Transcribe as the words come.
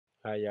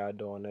How y'all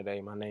doing today?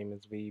 My name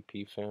is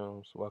VP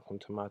Films. Welcome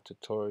to my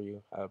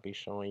tutorial. I'll be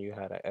showing you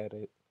how to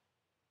edit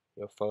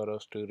your photo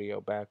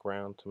studio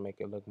background to make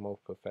it look more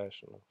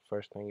professional.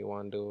 First thing you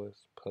want to do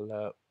is pull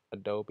up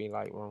Adobe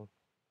Lightroom.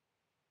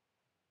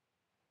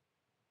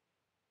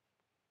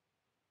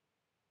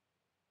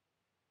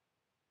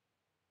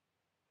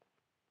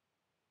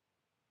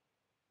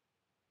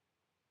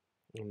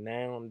 And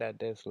now that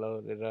that's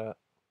loaded up,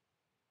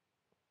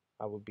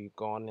 I will be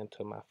going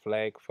into my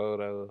flag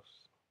photos.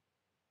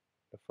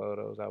 The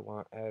photos I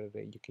want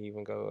edited. You can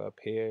even go up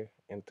here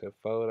into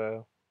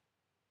photo,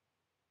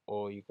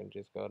 or you can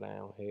just go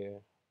down here,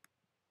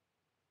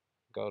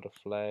 go to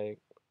flag,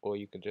 or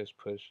you can just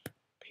push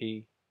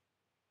P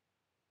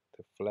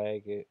to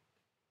flag it,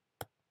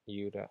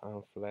 U to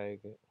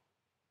unflag it.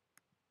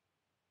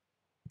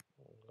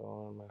 Go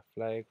on my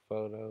flag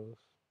photos.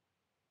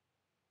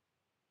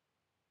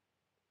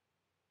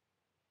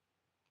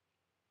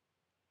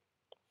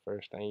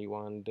 First thing you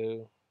want to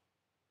do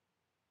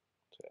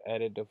to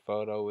edit the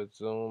photo is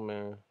zoom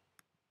in.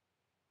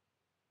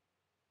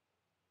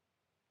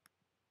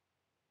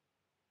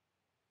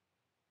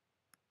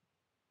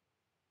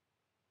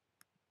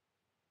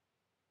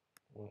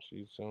 Once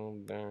you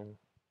zoom in,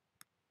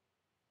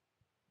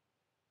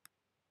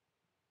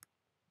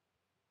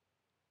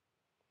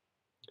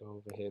 go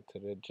over here to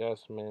the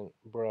adjustment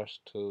brush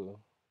tool.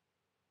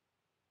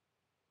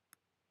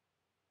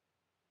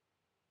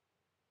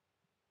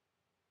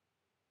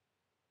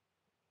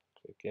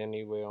 Click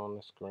anywhere on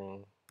the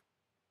screen.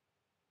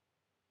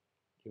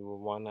 You will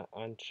want to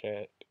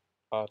uncheck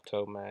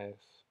auto mask.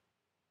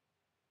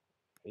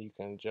 You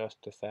can adjust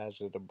the size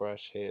of the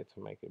brush head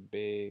to make it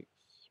big,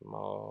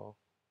 small,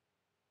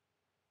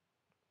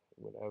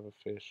 whatever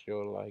fits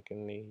your like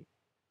and need.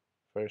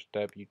 First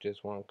step, you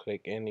just want to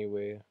click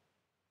anywhere.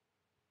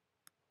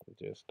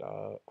 Just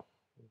start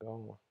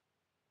going.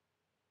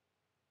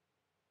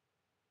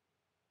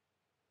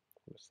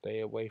 Stay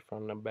away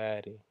from the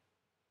body.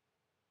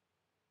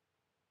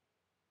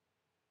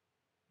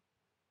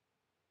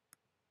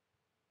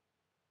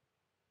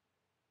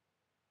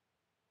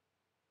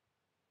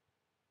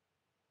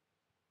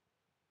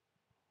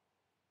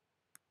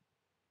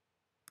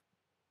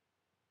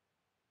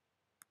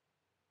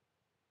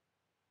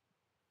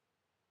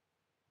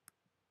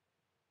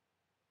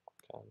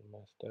 Kind of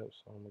messed up,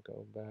 so I'm gonna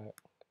go back.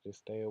 Just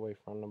stay away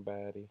from the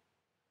body.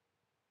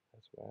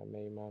 That's where I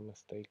made my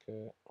mistake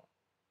at.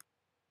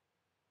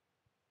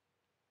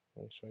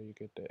 Make sure you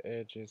get the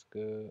edges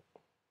good.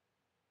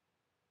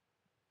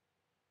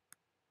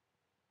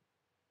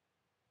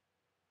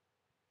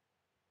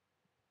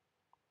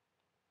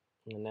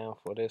 And now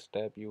for this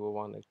step, you will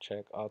want to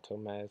check auto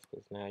mask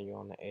because now you're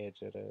on the edge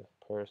of the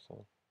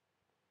person.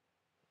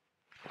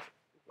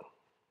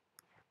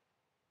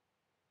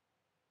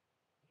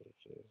 You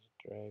just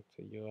drag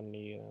to your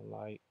need and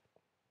light.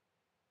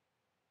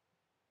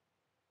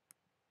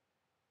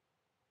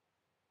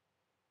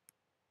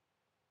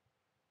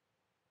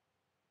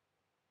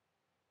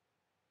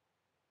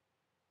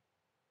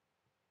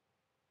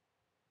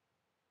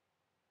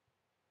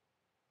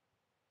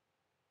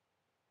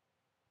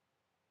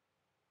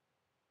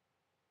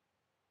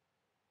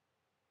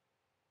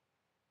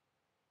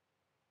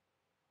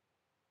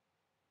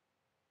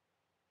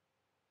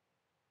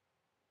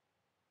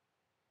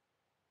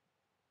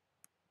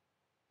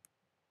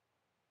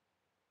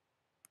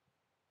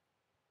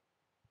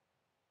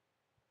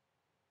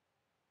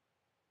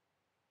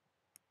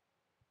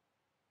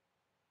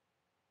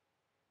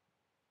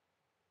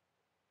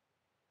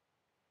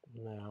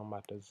 Now I'm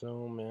about to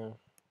zoom in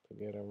to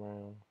get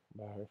around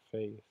by her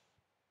face.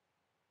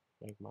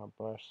 Make my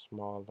brush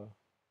smaller.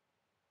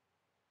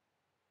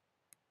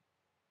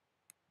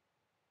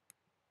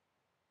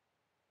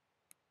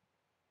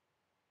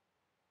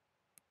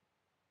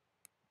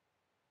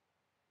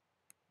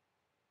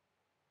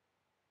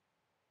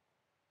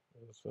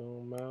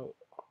 Zoom out.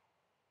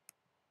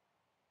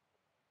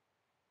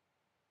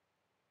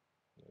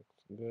 Looks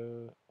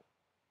good.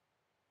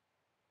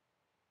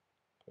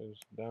 Push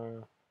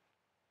down.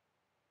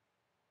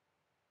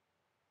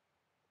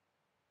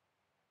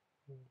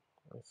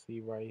 I see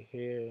right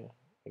here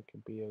it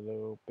could be a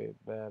little bit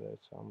better,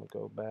 so I'm gonna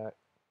go back,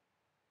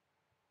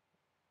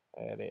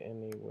 add it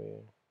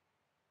anywhere.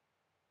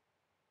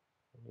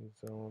 Let me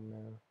zoom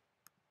in.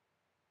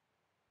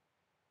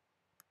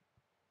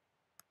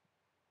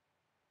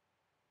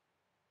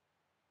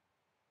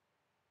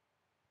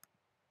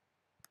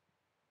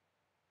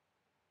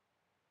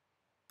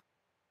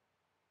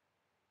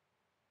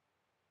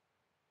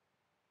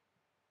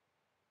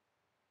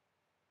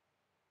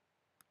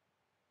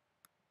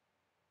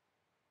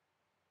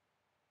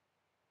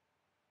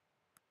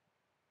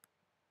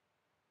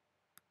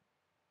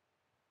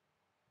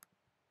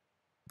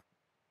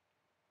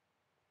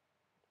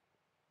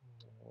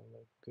 That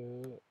look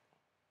good.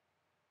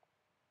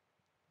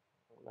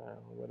 Now,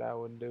 what I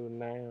would do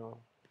now,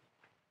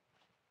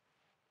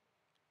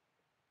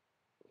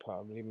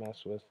 probably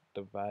mess with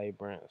the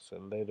vibrance a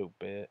little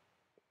bit,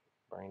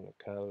 bring the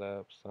color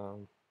up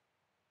some,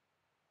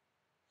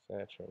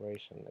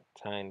 Saturation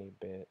a tiny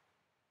bit,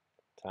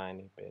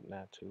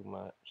 not too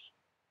much.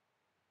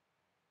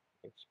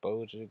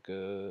 Exposure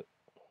good.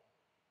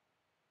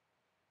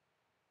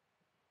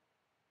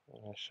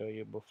 I'll show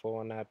you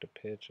before and after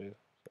pictures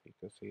so you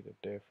can see the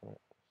difference.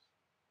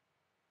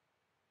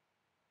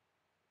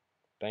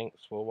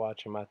 Thanks for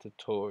watching my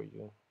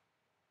tutorial.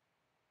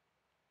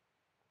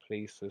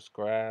 Please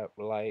subscribe,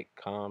 like,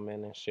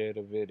 comment, and share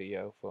the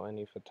video for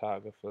any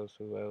photographers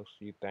who else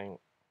you think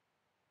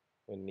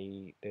would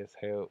need this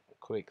help.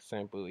 Quick,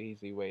 simple,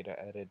 easy way to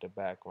edit the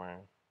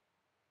background.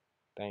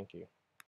 Thank you.